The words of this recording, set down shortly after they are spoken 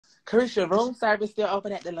Carisha, room service still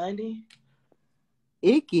open at the London?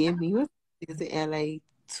 It give me what is it? LA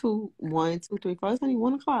 2, 1, 2, 3, 4. It's only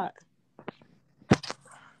 1 o'clock.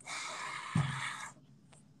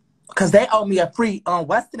 Cause they owe me a free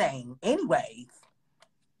what's the name? Anyways.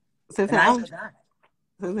 Since I want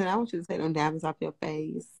you to take them diamonds off your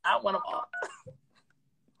face. I want them all.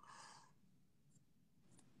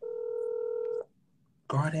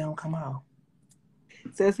 Girl, they don't come out.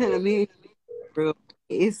 Since me, bro,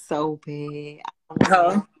 it's so bad.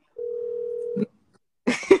 Huh?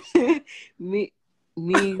 me,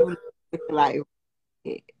 like.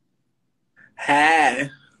 Hey.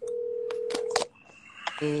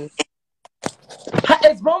 Mm.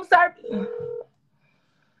 It's room service.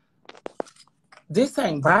 This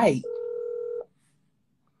ain't right.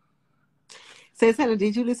 Santana,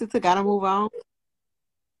 did you listen to Gotta Move On?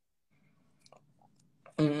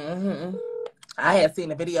 Mm-hmm. I had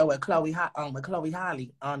seen a video with Chloe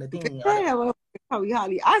Holly on the thing. Chloe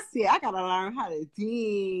Holly. I said I gotta learn how to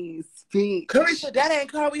dance, bitch. Carisha, that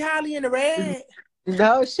ain't Chloe Holly in the red.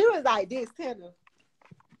 No, she was like this, Tanner.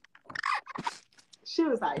 She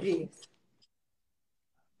was like this.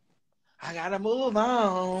 I gotta move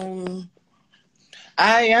on.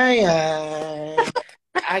 I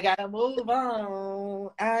gotta move on.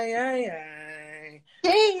 Hey,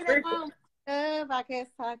 that mom. I guess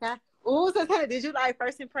I got. Ooh, Santana, did you like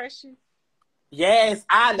First Impression? Yes,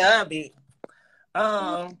 I love it.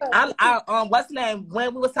 What's the name?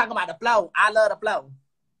 When we was talking about the flow, I love the flow.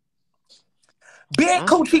 Big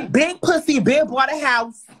coochie, big pussy, big water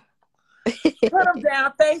house. Put them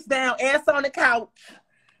down, face down, ass on the couch.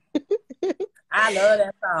 I love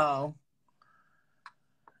that song.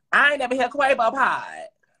 I ain't never heard Quavo pod.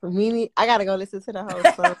 Mimi, I gotta go listen to the whole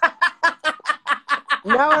song.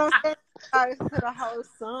 You know what I'm saying? I listen to the whole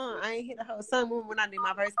song. I ain't hear the whole song when I did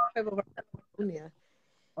my verse.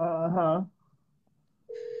 Uh-huh.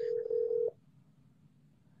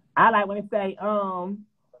 I like when they say,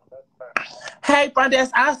 hey, front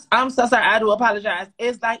desk, I'm so sorry. I do apologize.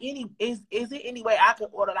 Is it any way I could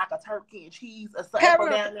order like a turkey and cheese or something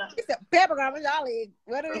down there? It's a pepperoni, y'all.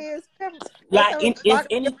 What it is? Carisha,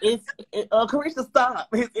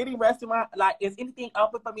 stop. Is any restaurant is anything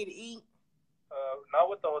open for me to eat? Not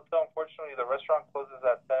with the hotel, unfortunately. The restaurant closes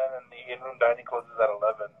at 10 and the in-room dining closes at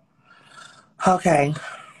 11. Okay.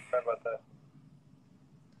 Sorry about that.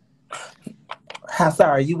 How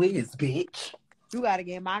sorry you is, bitch? You gotta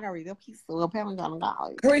get margarita piece of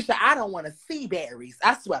pepperoni. Carisha, I don't want to see berries.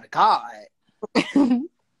 I swear to God.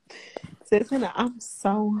 Santana, I'm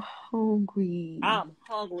so hungry. I'm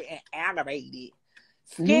hungry and aggravated.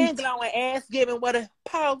 Skin glowing, ass giving what it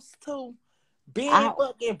supposed to. Being on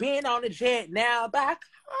the jet now by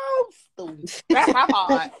coast. That's my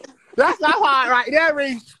part. That's my part right there,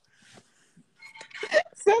 Reese.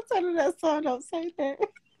 Santana, that song don't say that.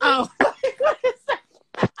 Oh.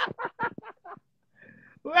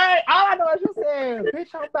 Wait, all I know is you said,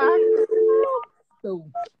 bitch, I'm back.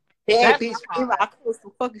 Yeah, bitch, I close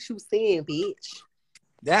the fuck is you saying, bitch.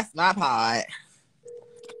 That's my part.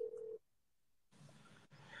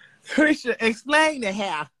 Carisha, explain the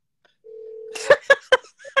hair.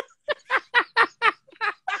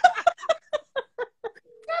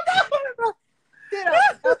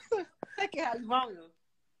 Take it how you want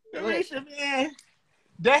to. Carisha, man.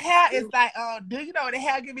 The hair is like, do you know what the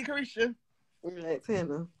hair give me, Carisha? Like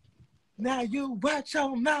Tanner. Now you watch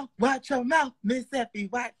your mouth, Miss Effie,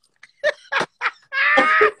 what?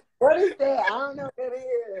 What is that? I don't know what it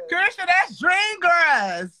is. Carisha, that's Dream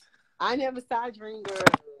Girls. I never saw Dream Girls.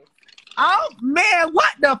 Oh, man,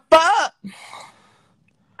 what the fuck?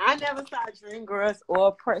 I never saw Dream Girls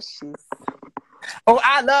or Precious. Oh,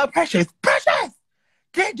 I love Precious. Precious!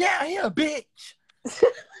 Get down here, bitch.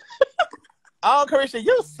 Oh, Carisha,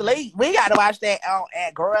 you sleep. We got to watch that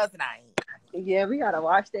at Girls Night. Yeah, we got to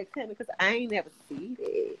watch that Tanner because I ain't never seen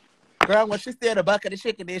it. Girl, when she steal the bucket of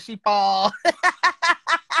chicken, then she fall.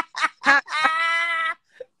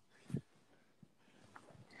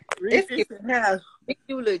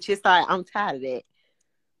 You look just like I'm tired of that.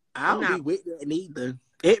 I don't be with that neither.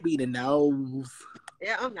 It be the nose.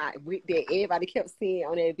 Yeah, I'm not with that. Everybody kept saying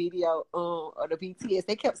on that video, or the BTS,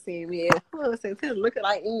 they kept saying, man, Santana looking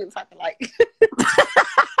like Ian, talking like.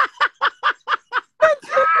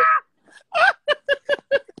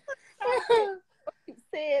 Keep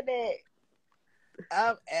saying that.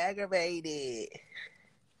 I'm aggravated.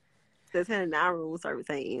 Santana now room service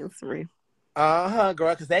ain't answering. Girl,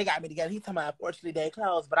 because they got me together. He talking about unfortunately they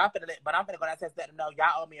closed, but I'm finna go downstairs and let them know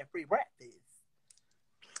y'all owe me a free breakfast.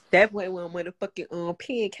 That boy went with the fucking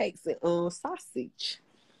pancakes and sausage.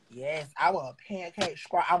 Yes, I want pancakes.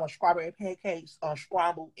 I want strawberry pancakes,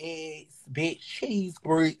 scrambled eggs, bitch, cheese,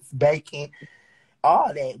 grits, bacon,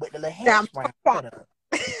 all that with the little hash brown. Shut up.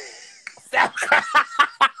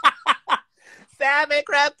 Salmon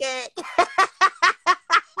croquette.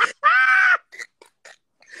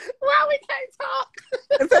 Why we can't talk?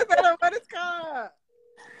 What it's called?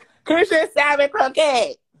 Christian salmon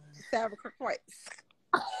croquette. Salmon croquettes.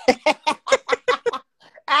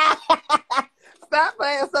 Stop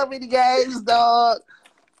playing so many games, dog.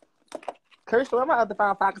 Christian, I'm about to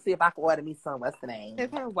find if I can see if I can order me some. What's the name?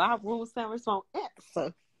 It's her wild room sandwich on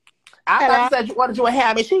answer. I thought you said you ordered you a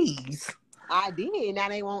ham and cheese. I did. Now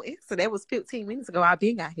they won't answer. That was 15 minutes ago. I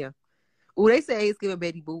been got here. Oh, they say it's giving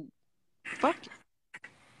Betty Boop. Fuck it.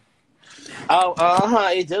 Oh,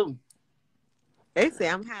 it do. They say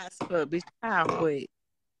I'm high as fuck, bitch. But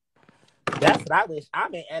that's what I wish.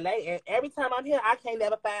 I'm in LA, and every time I'm here, I can't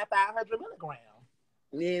never find 500 milligrams.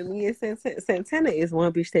 Yeah, me and Santana is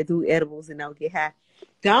one bitch that do edibles and don't get high.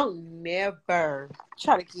 Don't never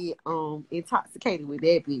try to get intoxicated with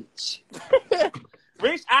that bitch.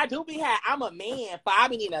 Rich, I do be high. I'm a man, but I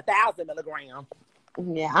be needing 1,000 milligrams.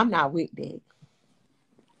 Yeah, I'm not with that.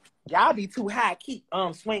 Y'all be too high. Keep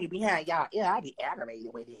swinging behind y'all. Yeah, I be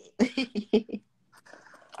aggravated with it.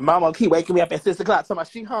 Mama keep waking me up at 6 o'clock talking about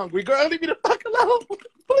she hungry. Girl, leave me the fuck alone.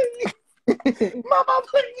 Please. Mama,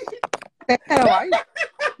 please.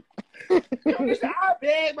 I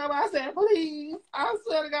beg, Mama. I said, please. I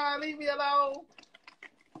swear to God, leave me alone.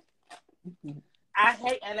 I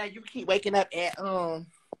hate LA. You keep waking up at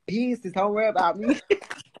Jesus, don't worry about me.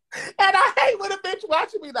 And I hate when a bitch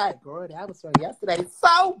watching me like, girl, that was from yesterday.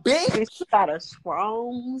 So big. Bitch got a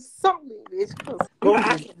strong something, bitch. Girl,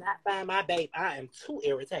 I cannot find my babe. I am too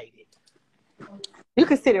irritated. You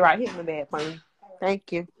can sit it right here in the bed for me.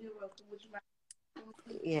 Thank you.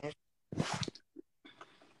 Yeah.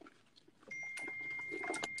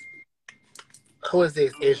 Who is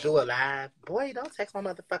this? Is you alive? Boy, don't text my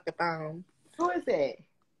motherfucking phone. Who is that?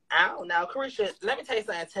 I don't know. Carisha, let me tell you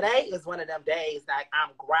something. Today is one of them days, like, I'm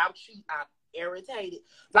grouchy, I'm irritated.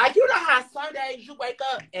 Like, you know how some days you wake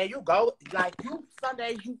up and you go, like, some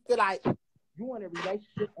days you feel like you in a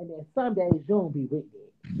relationship, and then some days you don't be with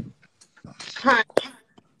it.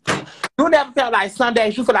 You never felt like some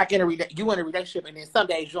days you feel like you in a relationship, and then some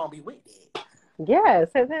days you don't be with it. Yeah,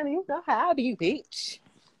 Santana, you know how do you, bitch?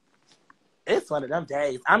 It's one of them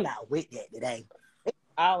days. I'm not with that today.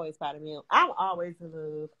 Always part of me. I'm always in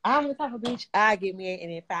love. I'm the type of bitch I get married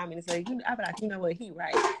and in 5 minutes later, I be like, you know what, he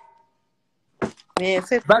right. Man,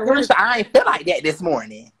 but Carisha, I ain't feel like that this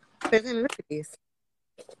morning. Look at this.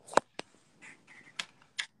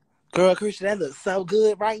 Girl, Carisha, that looks so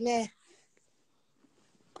good right now.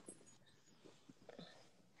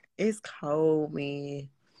 It's cold, man.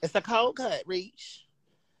 It's a cold cut, Reach.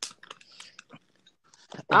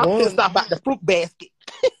 I'm pissed off about the fruit basket.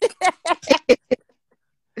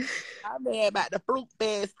 I'm mad about the fruit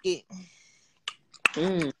basket.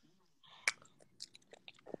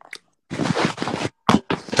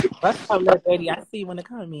 What's up, little daddy? I see you in the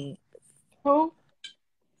comments. Who?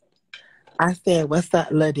 I said, what's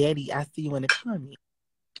up, little daddy? I see you in the comments.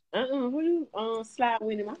 Who you slide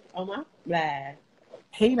with on my live?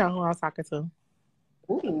 He know who I'm talking to.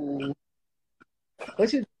 Ooh.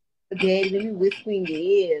 What you daddy, let me whisper in your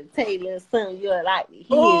ear. Taylor, son, you're like to hear.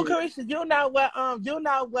 Oh, Carisha, you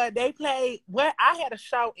know what they played? What I had a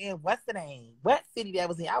show in what's the name? What city that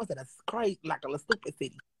was in? I was in a crazy, like a stupid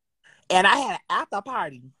city. And I had an after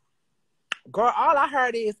party. Girl, all I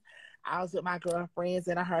heard is I was with my girlfriends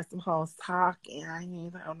and I heard some hoes talking. I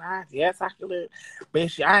ain't know not. Yes, I could live.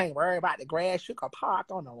 Bitch, I ain't worried about the grass. You could park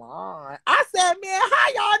on the lawn. I said, man,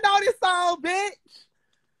 how y'all know this song, bitch?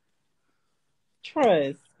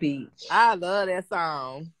 Trust speech. I love that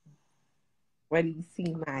song. Where do you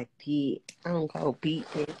see my dick? I don't go beat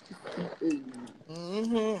it.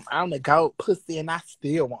 I'm the goat pussy and I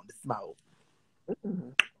still want to smoke.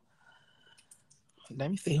 Let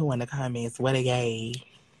me see who in the comments. What they gave.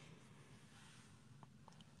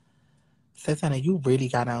 Santana, you really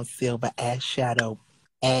got on silver ass shadow,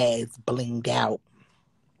 ass blinged out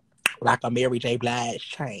like a Mary J. Blige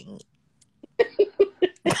chain.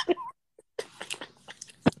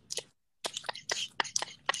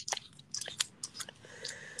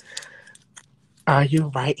 Are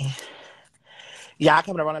you writing? Y'all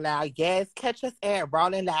coming to Rolling Loud? Yes, catch us at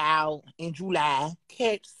Rolling Loud in July.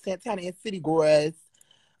 Catch Santana and City Girls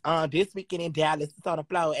this weekend in Dallas. It's on the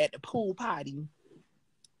floor at the pool party.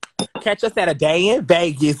 Catch us at A Day in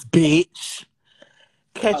Vegas, bitch.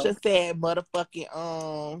 Catch us at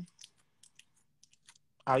motherfucking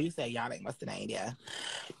Oh, you said y'all ain't must have named, yeah.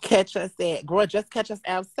 Catch us at, girl, just catch us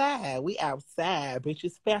outside. We outside, bitch.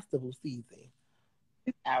 It's festival season.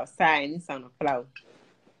 It's outside and it's on the floor.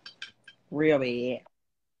 Real bad.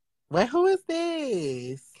 Well, who is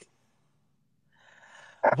this?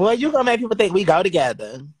 Boy, you gonna make people think we go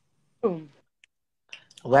together. Mm.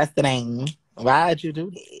 What's the name? Why'd you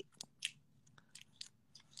do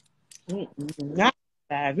Mm-mm. Not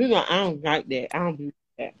outside. You know, I don't like that. I don't do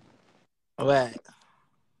that. that? What?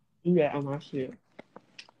 Do that on my shit.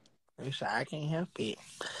 I'm sure I can't help it.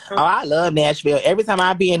 Oh, I love Nashville. Every time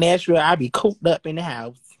I be in Nashville, I be cooped up in the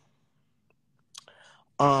house.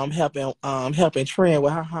 Helping Trent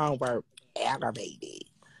with her homework. Aggravated.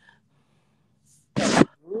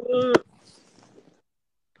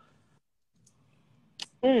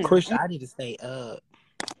 Chris, I need to stay up.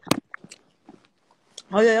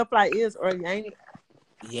 Oh yeah, your flight is early, ain't it?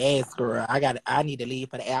 Yes, girl. I need to leave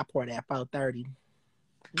for the airport at 4:30.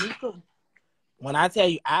 Me too. When I tell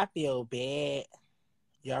you I feel bad,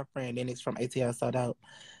 your friend Dennis from ATL so dope.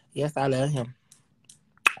 Yes, I love him.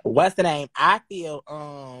 What's the name? I feel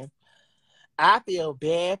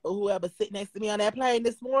bad for whoever sit next to me on that plane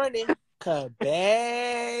this morning. Cause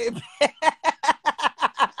babe.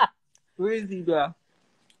 Where is he, girl?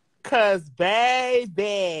 Cause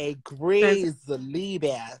baby, grizzly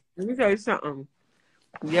bear. Let me tell you something.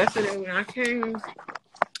 Yesterday when I came,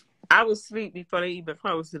 I was asleep before they even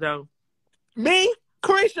closed the door. Me?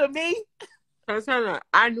 Krisha, me? Santana,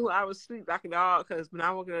 I knew I was asleep like a dog because when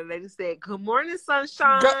I woke up, the lady said, "Good morning,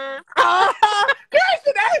 sunshine." Krisha,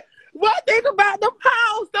 one thing about them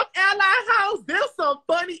house, them airline house, they're some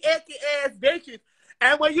funny, icky ass bitches.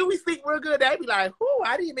 And when you be sleep real good, they be like, "Whoo,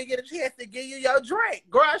 I didn't even get a chance to give you your drink,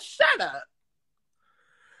 girl. Shut up."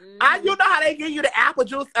 You know how they give you the apple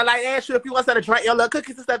juice and like ask you if you want to drink your little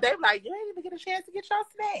cookies and stuff. They be like, "You ain't even get a chance to get your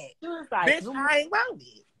snack." She was like, "Bitch, I ain't want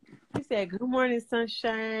it." She said, "Good morning,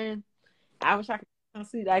 sunshine." I wish I could come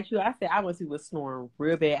sleep like you. I said I was snoring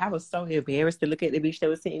real bad. I was so embarrassed to look at the bitch that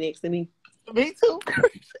was sitting next to me. Me too.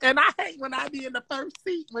 And I hate when I be in the first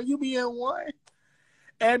seat when you be in one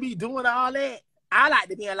and be doing all that. I like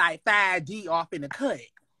to be in like 5D off in the cut.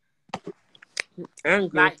 I'm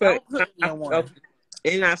good. Like, don't put me in one. Open.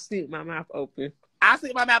 And I sleep my mouth open. I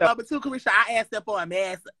sleep my mouth open too, Carisha. I asked her for a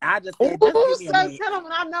mask. I just said, just give me a mask. Tell them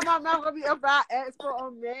when I know my mouth gonna be up, I asked for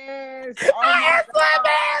a mask. I asked for a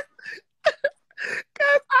mask.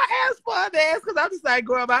 Cause I asked for a mask because I'm just like,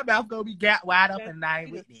 girl, my mouth gonna be wide open and I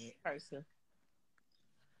ain't with it. Person.